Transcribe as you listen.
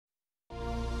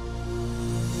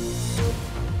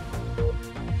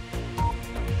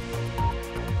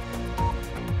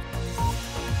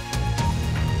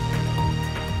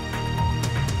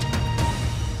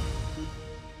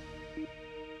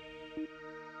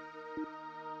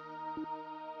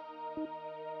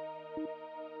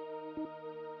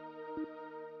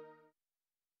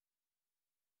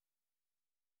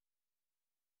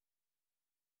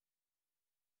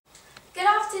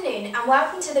afternoon and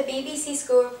welcome to the BBC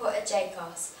School Report at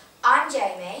JCOS. I'm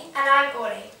Jamie. And I'm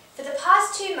Ollie. For the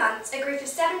past 2 months, a group of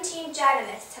 17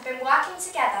 journalists have been working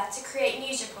together to create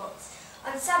news reports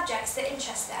on subjects that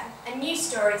interest them and news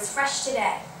stories fresh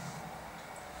today.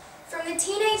 From the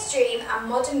teenage dream and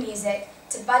modern music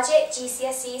to budget,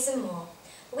 GCSEs and more,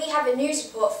 we have a news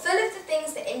report full of the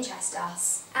things that interest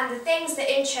us. And the things that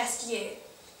interest you.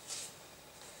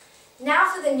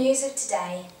 Now for the news of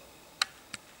today.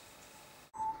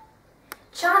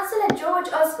 Chancellor George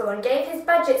Osborne gave his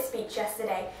budget speech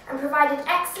yesterday and provided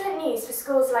excellent news for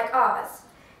schools like ours.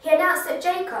 He announced that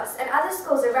JCOS and other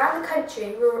schools around the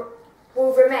country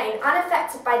will remain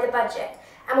unaffected by the budget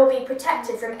and will be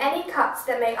protected from any cuts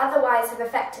that may otherwise have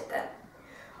affected them.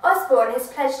 Osborne has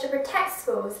pledged to protect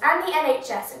schools and the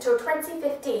NHS until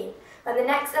 2015, when the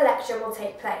next election will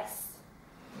take place.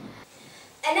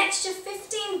 An extra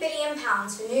 £15 billion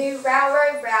for new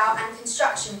railroad, rail and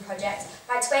construction projects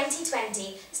by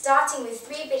 2020, starting with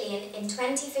 £3 billion in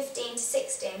 2015 to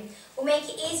 16, will make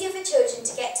it easier for children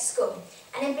to get to school,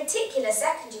 and in particular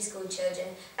secondary school children,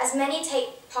 as many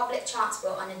take public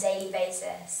transport on a daily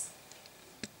basis.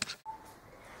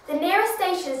 The nearest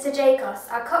stations to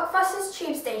JCOS are Cockfosters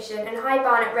Tube Station and High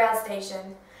Barnet Rail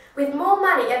Station. With more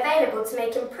money available to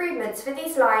make improvements for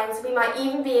these lines, we might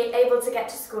even be able to get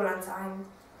to school on time.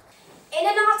 In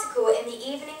an article in the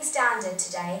Evening Standard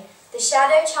today, the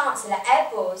Shadow Chancellor Ed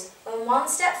Balls went one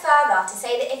step further to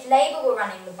say that if Labour were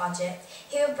running the budget,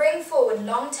 he would bring forward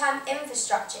long-term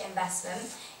infrastructure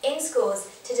investment in schools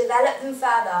to develop them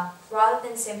further rather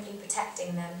than simply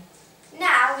protecting them.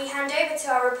 Now we hand over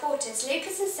to our reporters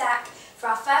Lucas and Zach for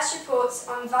our first reports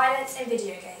on violence in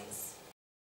video games.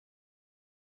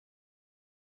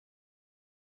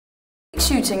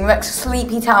 Shooting wrecks a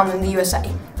sleepy town in the USA.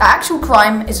 The actual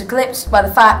crime is eclipsed by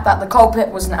the fact that the culprit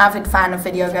was an avid fan of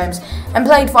video games and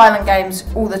played violent games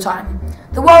all the time.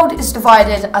 The world is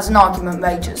divided as an argument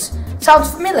rages.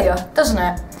 Sounds familiar, doesn't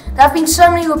it? There have been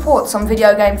so many reports on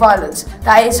video game violence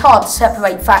that it is hard to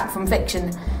separate fact from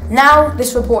fiction. Now,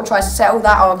 this report tries to settle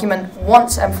that argument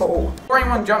once and for all. Before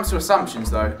anyone jumps to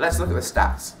assumptions though, let's look at the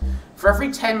stats. For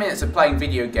every 10 minutes of playing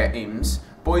video games,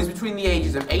 boys between the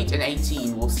ages of 8 and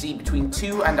 18 will see between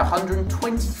 2 and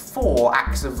 124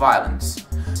 acts of violence.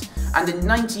 And in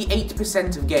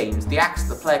 98% of games, the acts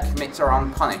that the player commits are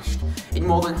unpunished. In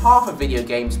more than half of video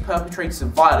games, perpetrators of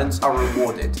violence are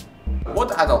rewarded. What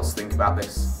do adults think about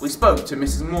this? We spoke to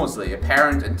Mrs. Maudsley, a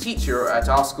parent and teacher at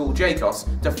our school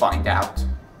JCOS, to find out.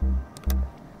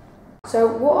 So,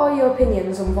 what are your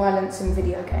opinions on violence in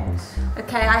video games?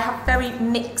 Okay, I have very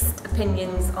mixed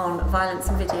opinions on violence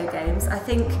in video games. I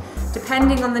think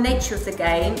depending on the nature of the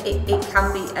game, it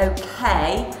can be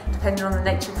okay, depending on the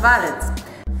nature of the violence.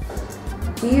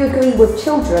 Do you agree with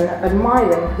children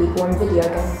admiring people in video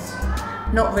games?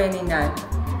 Not really, no.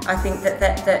 I think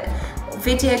that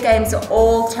video games are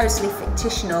all totally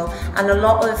fictional, and a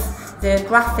lot of the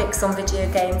graphics on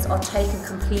video games are taken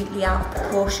completely out of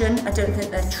proportion. I don't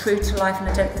think they're true to life and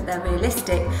I don't think they're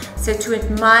realistic. So to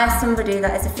admire somebody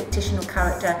that is a fictional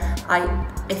character,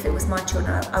 if it was my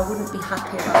children, I wouldn't be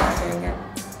happy about doing it.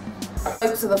 I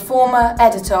spoke to the former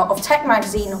editor of tech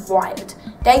magazine Wired,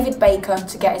 David Baker,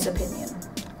 to get his opinion.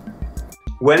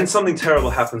 When something terrible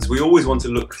happens, we always want to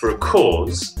look for a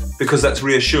cause, because that's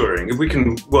reassuring. If we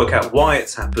can work out why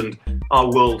it's happened,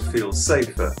 our world feels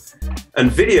safer.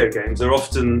 And video games are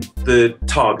often the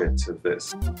target of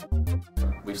this.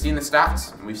 We've seen the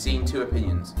stats and we've seen two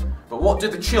opinions. But what do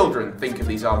the children think of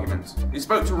these arguments? We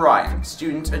spoke to Ryan,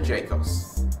 student at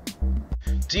JCOS.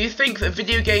 Do you think that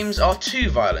video games are too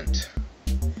violent?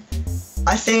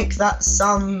 I think that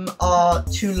some are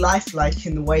too lifelike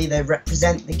in the way they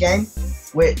represent the game,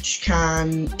 which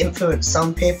can influence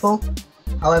some people.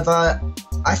 However,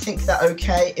 I think they're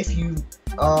okay if you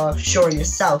are assuring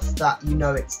yourself that you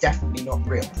know it's definitely not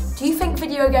real. Do you think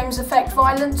video games affect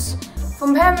violence?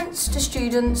 From parents to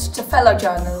students to fellow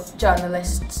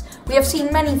journalists, we have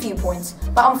seen many viewpoints,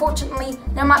 but unfortunately,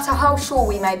 no matter how sure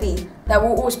we may be, there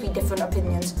will always be different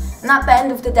opinions, and at the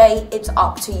end of the day, it's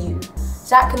up to you.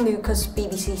 Zach and Lucas,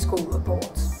 BBC School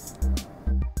Report.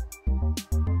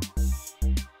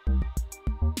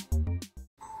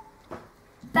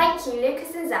 Thank you,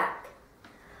 Lucas and Zach.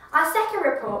 Our second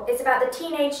report is about the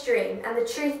teenage dream and the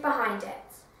truth behind it.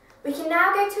 We can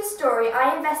now go to a story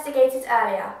I investigated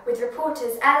earlier with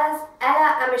reporters Ella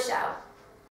and Michelle.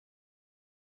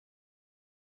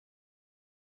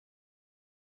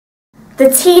 The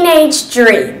teenage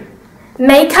dream.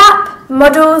 Makeup,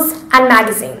 models and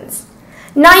magazines.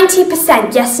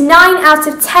 90%, yes 9 out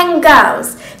of 10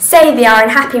 girls say they are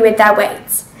unhappy with their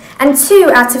weight. And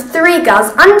 2 out of 3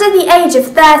 girls under the age of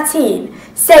 13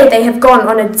 say they have gone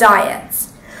on a diet.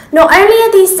 Not only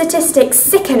are these statistics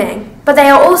sickening, but they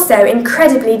are also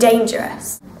incredibly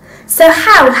dangerous. So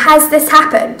how has this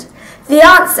happened? The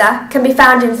answer can be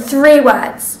found in 3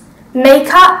 words: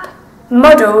 makeup,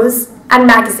 models, and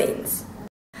magazines.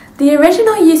 The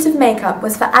original use of makeup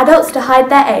was for adults to hide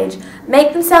their age,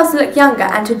 make themselves look younger,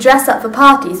 and to dress up for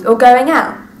parties or going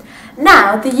out.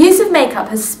 Now, the use of makeup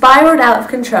has spiralled out of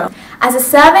control, as a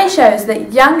survey shows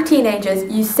that young teenagers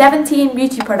use 17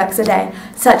 beauty products a day,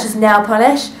 such as nail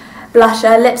polish,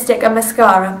 blusher, lipstick and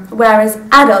mascara, whereas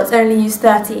adults only use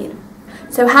 13.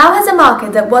 So how has a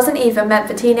market that wasn't even meant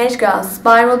for teenage girls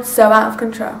spiralled so out of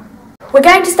control? We're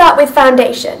going to start with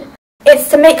foundation. It's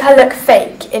to make her look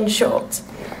fake, in short.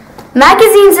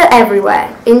 Magazines are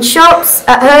everywhere, in shops,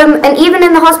 at home, and even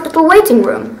in the hospital waiting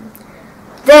room.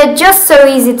 They're just so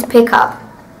easy to pick up.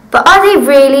 But are they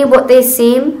really what they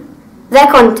seem? Their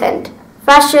content,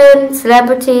 fashion,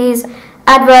 celebrities,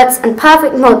 adverts, and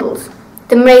perfect models,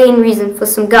 the main reason for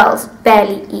some girls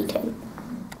barely eating.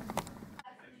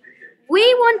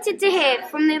 We wanted to hear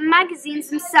from the magazines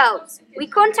themselves. We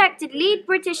contacted lead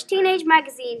British teenage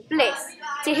magazine Bliss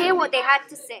to hear what they had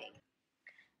to say.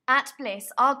 At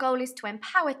Bliss, our goal is to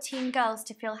empower teen girls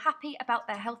to feel happy about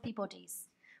their healthy bodies.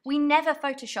 We never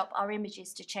Photoshop our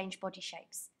images to change body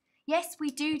shapes. Yes,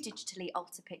 we do digitally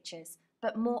alter pictures,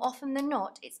 but more often than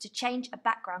not, it's to change a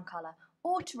background colour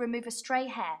or to remove a stray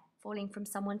hair falling from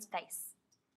someone's face.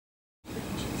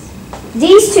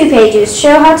 These 2 pages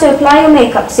show how to apply your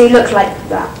makeup so you look like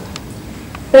that.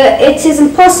 But it is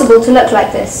impossible to look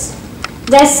like this.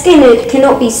 Their skin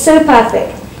cannot be so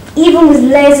perfect, even with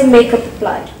layers of makeup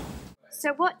applied.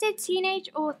 So what did teenage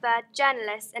author,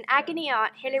 journalist and agony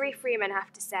aunt Hilary Freeman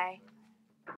have to say?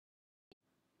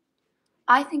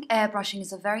 I think airbrushing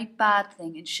is a very bad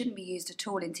thing and shouldn't be used at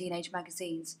all in teenage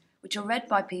magazines, which are read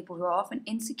by people who are often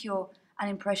insecure and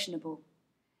impressionable.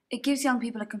 It gives young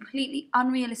people a completely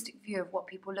unrealistic view of what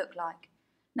people look like.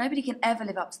 Nobody can ever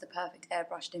live up to the perfect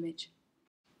airbrushed image.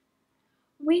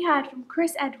 We heard from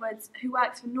Chris Edwards, who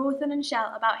works for Northern &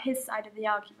 Shell, about his side of the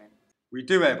argument. We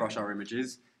do airbrush our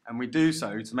images, and we do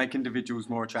so to make individuals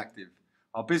more attractive.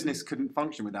 Our business couldn't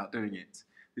function without doing it.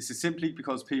 This is simply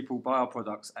because people buy our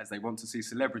products as they want to see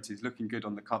celebrities looking good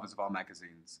on the covers of our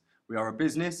magazines. We are a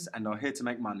business and are here to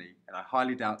make money, and I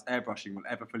highly doubt airbrushing will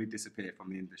ever fully disappear from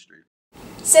the industry.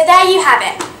 So there you have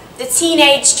it, the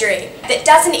teenage dream that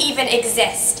doesn't even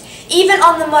exist. Even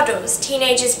on the models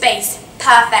teenagers base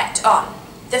perfect on,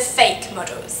 the fake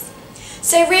models.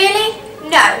 So really,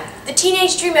 no, the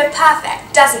teenage dream of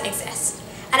perfect doesn't exist.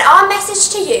 And our message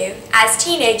to you, as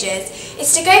teenagers,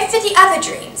 is to go for the other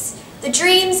dreams. The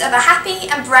dreams of a happy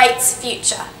and bright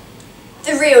future.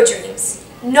 The real dreams,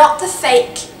 not the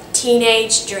fake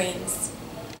teenage dreams.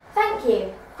 Thank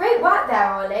you. Great work there,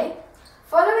 Ollie.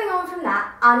 Following on from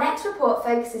that, our next report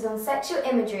focuses on sexual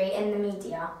imagery in the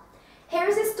media. Here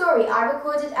is a story I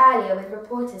recorded earlier with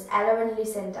reporters Ella and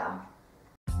Lucinda.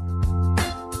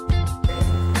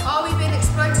 Are we being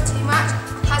exploited too much?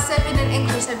 Has there been an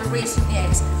increase over recent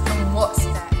years? And what's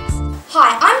next?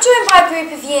 Hi, I'm joined by a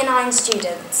group of Year 9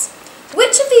 students.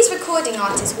 Which of these recording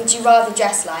artists would you rather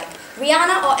dress like,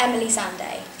 Rihanna or Emily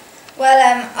Sandé?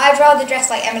 Well, I'd rather dress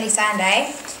like Emily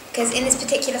Sandé, because in this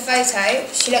particular photo,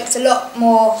 she looks a lot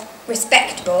more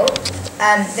respectable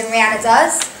than Rihanna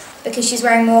does, because she's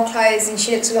wearing more clothes and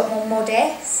she looks a lot more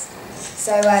modest.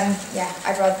 So, yeah,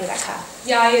 I'd rather be like her.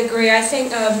 Yeah, I agree. I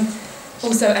think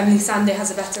also Emily Sandé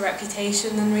has a better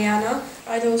reputation than Rihanna.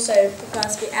 I'd also prefer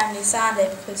to be Emily Sandé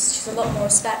because she's a lot more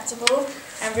respectable,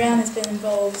 and Rihanna's been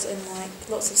involved in like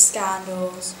lots of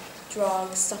scandals,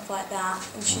 drugs, stuff like that,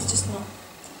 and she's just not.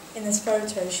 In this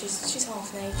photo, she's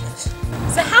half naked.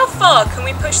 So how far can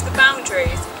we push the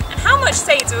boundaries, and how much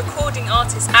say do recording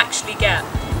artists actually get?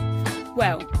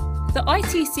 Well, the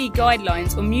ITC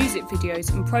guidelines on music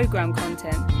videos and programme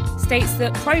content states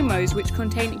that promos which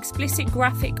contain explicit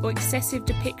graphic or excessive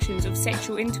depictions of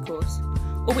sexual intercourse,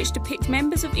 or which depict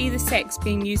members of either sex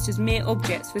being used as mere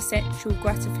objects for sexual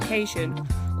gratification,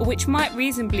 or which might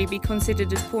reasonably be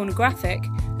considered as pornographic,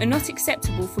 are not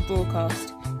acceptable for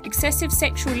broadcast. Excessive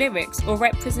sexual lyrics or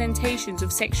representations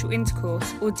of sexual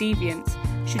intercourse or deviance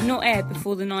should not air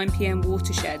before the 9 PM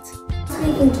watershed.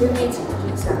 Speaking to a music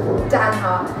producer, Dan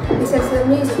Hart, he says that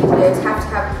the music videos have to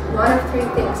have one of 3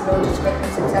 things in order to make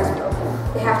them successful.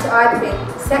 They have to either be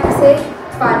sexy,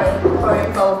 funny, or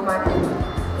involve money.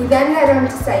 He then led on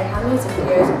to say how music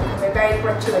videos are becoming very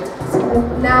gratuitous.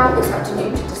 Now it's up to you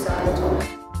to decide.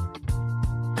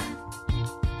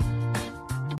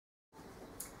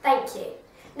 Thank you.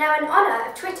 Now, in honour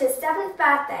of Twitter's 7th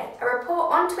birthday, a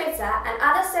report on Twitter and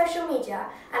other social media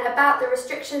and about the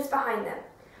restrictions behind them.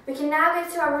 We can now go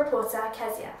to our reporter,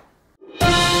 Kezia.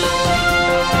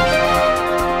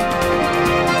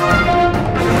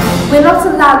 We're not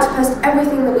allowed to post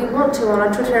everything that we want to on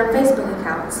our Twitter and Facebook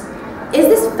accounts. Is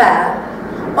this fair?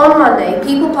 On Monday,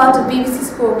 people part of BBC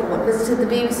Scoreboard visited the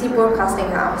BBC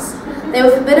Broadcasting House. They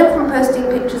were forbidden from posting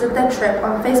pictures of their trip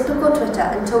on Facebook or Twitter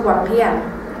until 1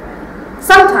 p.m.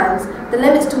 Sometimes, the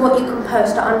limits to what you can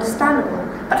post are understandable,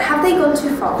 but have they gone too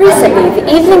far? Recently, the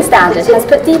Evening Standard has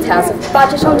put details of the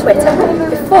budget on Twitter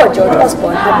before George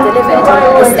Osborne had delivered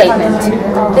his statement.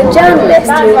 The journalist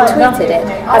who tweeted it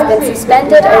has been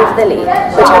suspended over the leak,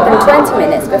 which happened 20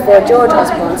 minutes before George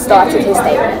Osborne started his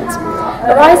statement.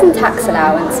 A rise in tax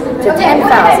allowance to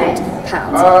 £10,000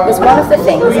 was one of the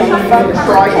things on the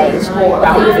front page of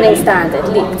the Evening Standard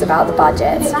leaked about the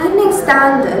budget. The Evening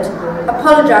Standard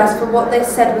apologised for what they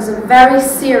said was a very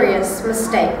serious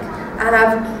mistake and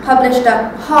have published a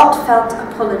heartfelt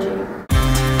apology.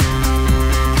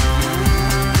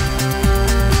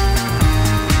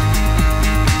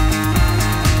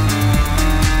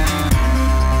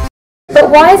 But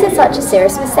why is it such a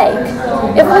serious mistake?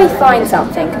 If we find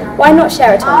something, why not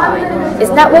share it online?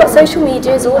 Isn't that what social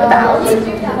media is all about?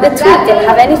 The tweet didn't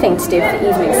have anything to do with the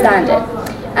Evening Standard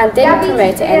and didn't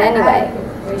promote it in any way.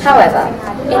 However,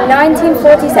 in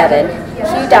 1947,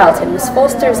 Hugh Dalton was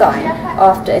forced to resign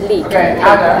after a leak in the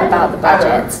paper about the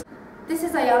budget. This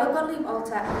is Ayala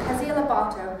Gottlieb-Alter and Kezia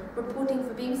Labato reporting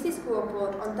for BBC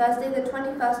Scoreboard on Thursday the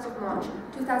 21st of March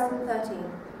 2013.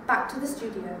 Back to the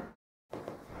studio.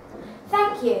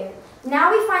 Thank you.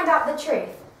 Now we find out the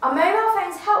truth. Are mobile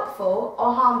phones helpful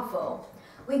or harmful?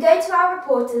 We go to our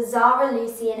reporters Zara,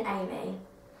 Lucy and Amy.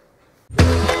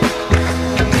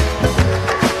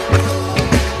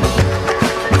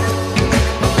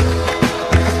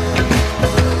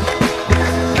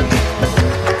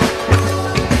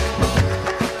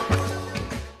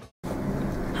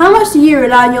 How much do you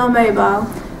rely on your mobile?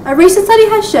 A recent study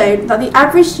has shown that the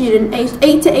average student aged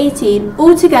 8 to 18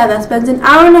 altogether spends an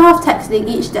hour and a half texting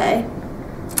each day.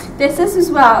 This is as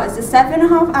well as the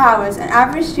 7.5 hours an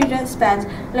average student spends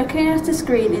looking at a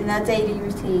screen in their daily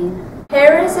routine.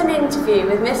 Here is an interview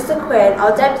with Mr. Quinn,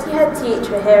 our deputy head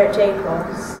teacher here at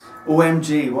JCOS.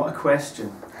 OMG, what a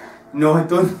question. No, I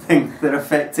don't think they're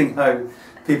affecting how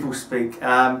people speak.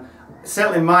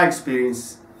 Certainly in my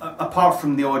experience, apart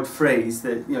from the odd phrase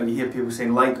that you hear people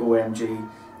saying like OMG,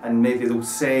 and maybe they'll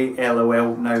say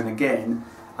LOL now and again,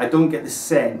 I don't get the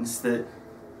sense that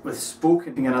with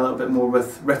spoken and a little bit more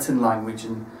with written language,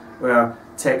 and where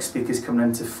text speak is coming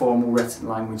into formal written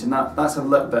language, and that's a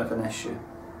little bit of an issue.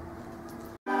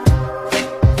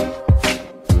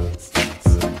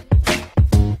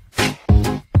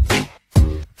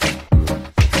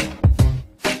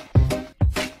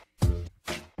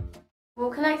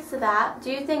 Well, connected to that,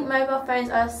 do you think mobile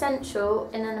phones are essential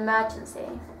in an emergency?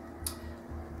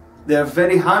 They're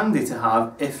very handy to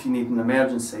have if you need an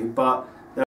emergency, but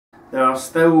there are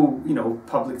still,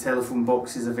 public telephone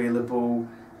boxes available.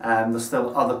 There's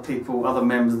still other people, other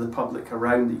members of the public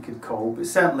around that you could call, but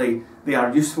certainly they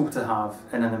are useful to have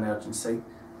in an emergency.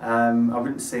 I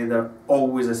wouldn't say they're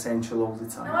always essential all the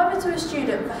time. Now over to a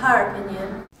student for her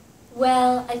opinion.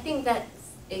 Well, I think that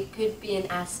it could be an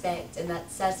aspect, and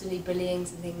that certainly bullying and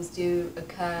things do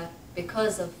occur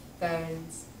because of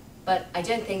phones. But I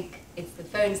don't think it's the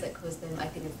phones that cause them, I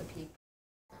think it's the people.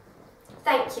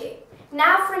 Thank you.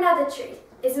 Now for another truth.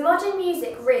 Is modern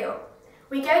music real?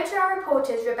 We go to our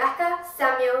reporters Rebecca,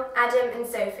 Samuel, Adam and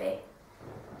Sophie.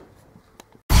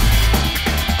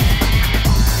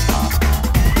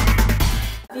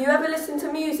 Have you ever listened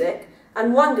to music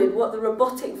and wondered what the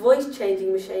robotic voice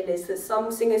changing machine is that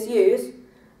some singers use?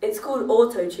 It's called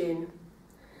auto-tune.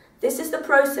 This is the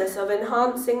process of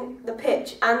enhancing the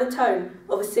pitch and the tone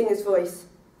of a singer's voice.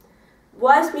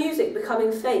 Why is music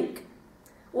becoming fake?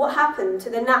 What happened to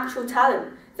the natural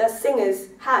talent that singers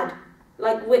had,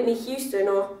 like Whitney Houston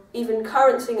or even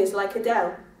current singers like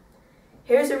Adele?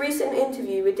 Here's a recent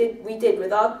interview we did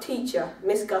with our teacher,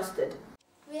 Miss Gustard.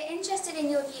 We're interested in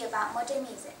your view about modern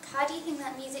music. How do you think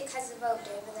that music has evolved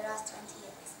over the last 20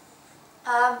 years?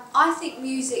 I think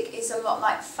music is a lot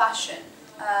like fashion.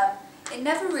 It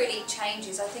never really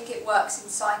changes. I think it works in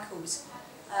cycles.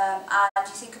 And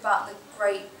you think about the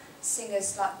great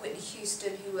singers like Whitney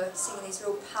Houston who were singing these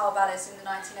real power ballads in the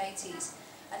 1980s.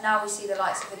 And now we see the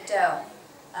likes of Adele,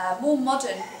 more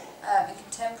modern and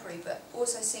contemporary, but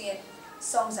also singing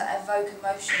songs that evoke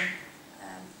emotion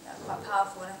that are quite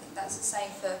powerful. And I think that's the same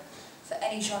for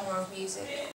any genre of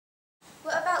music.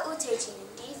 What about auto-tuning?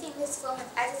 Do you think this form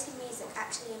of editing music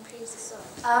actually improves the song?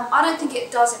 I don't think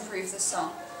it does improve the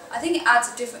song. I think it adds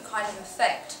a different kind of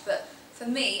effect, but For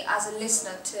me, as a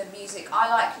listener to music, I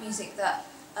like music that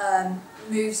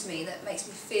moves me, that makes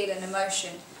me feel an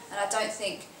emotion, and I don't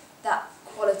think that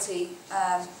quality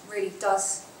really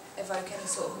does evoke any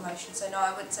sort of emotion. So no,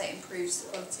 I wouldn't say it improves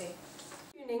the quality.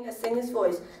 Tuning a singer's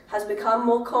voice has become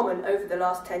more common over the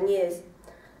last 10 years.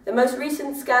 The most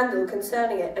recent scandal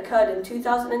concerning it occurred in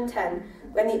 2010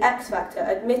 when the X Factor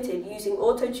admitted using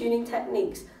auto-tuning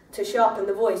techniques to sharpen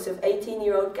the voice of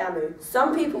 18-year-old Gamu.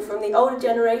 Some people from the older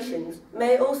generations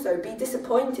may also be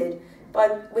disappointed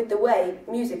with the way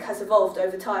music has evolved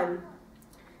over time.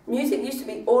 Music used to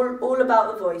be all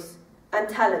about the voice and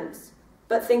talents,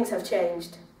 but things have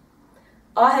changed.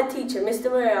 Our head teacher, Mr.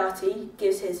 Moriarty,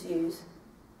 gives his views.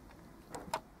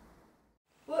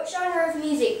 What genre of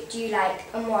music do you like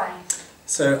and why?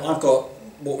 So I've got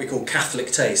what we call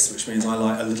Catholic taste, which means I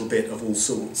like a little bit of all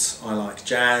sorts. I like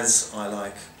jazz, I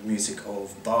like the music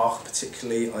of Bach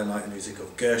particularly, I like the music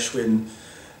of Gershwin,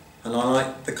 and I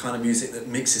like the kind of music that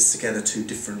mixes together two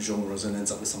different genres and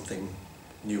ends up with something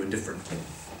new and different.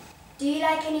 Do you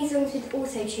like any songs with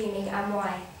auto-tuning and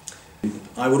why?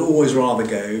 I would always rather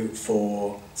go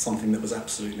for something that was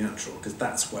absolutely natural, because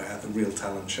that's where the real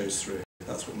talent shows through.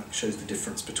 That's what shows the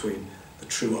difference between the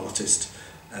true artist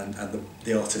and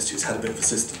the artist who's had a bit of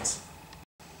assistance.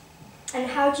 And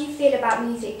how do you feel about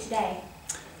music today?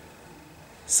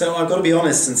 So I've got to be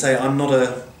honest and say I'm not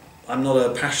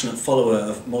a passionate follower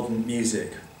of modern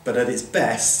music, but at its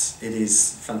best it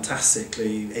is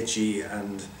fantastically edgy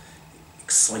and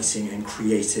exciting and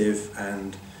creative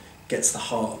and gets the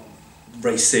heart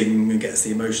racing and gets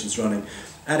the emotions running.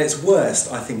 At its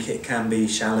worst, I think it can be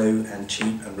shallow and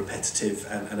cheap and repetitive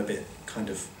and a bit kind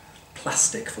of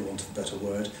plastic, for want of a better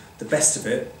word. The best of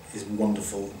it is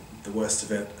wonderful, the worst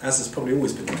of it, as has probably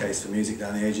always been the case for music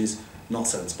down the ages, not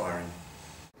so inspiring.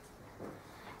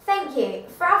 Thank you.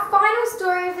 For our final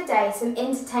story of the day, some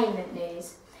entertainment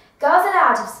news. Girls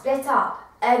Aloud have split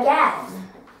up again.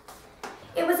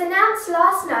 It was announced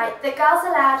last night that Girls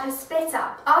Aloud has split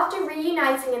up after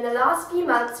reuniting in the last few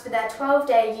months for their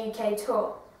 12-day UK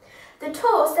tour. The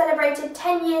tour celebrated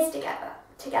 10 years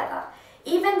together,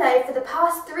 even though for the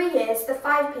past 3 years the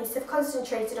five-piece have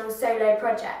concentrated on solo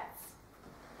projects.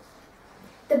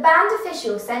 The band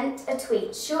official sent a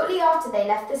tweet shortly after they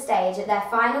left the stage at their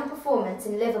final performance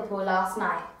in Liverpool last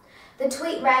night. The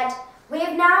tweet read, "We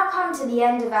have now come to the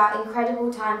end of our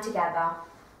incredible time together."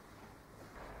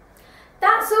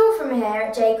 That's all from here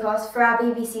at JCOS for our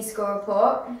BBC School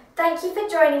Report. Thank you for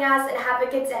joining us and have a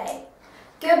good day.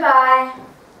 Goodbye.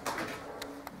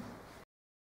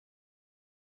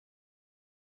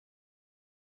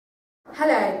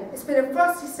 Hello, it's been a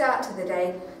frosty start to the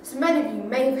day, so many of you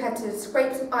may have had to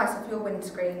scrape some ice off your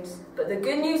windscreens. But the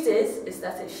good news is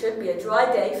that it should be a dry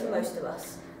day for most of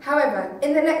us. However,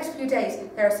 in the next few days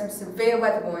there are some severe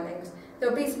weather warnings. There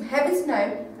will be some heavy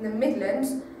snow in the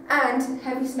Midlands and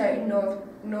heavy snow in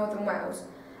northern Wales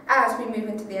as we move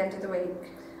into the end of the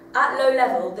week. At low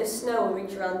level, this snow will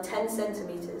reach around 10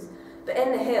 centimetres, but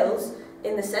in the hills,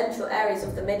 in the central areas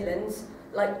of the Midlands,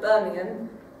 like Birmingham,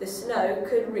 the snow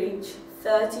could reach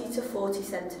 30 to 40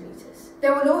 centimetres.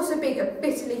 There will also be a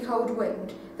bitterly cold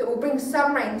wind that will bring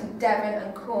some rain to Devon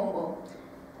and Cornwall.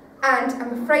 And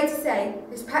I'm afraid to say,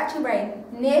 this patchy rain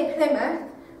near Plymouth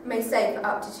may stay for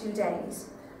up to 2 days.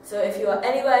 So if you are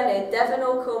anywhere near Devon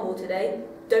or Cornwall today,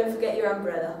 don't forget your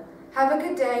umbrella. Have a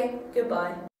good day.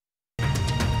 Goodbye.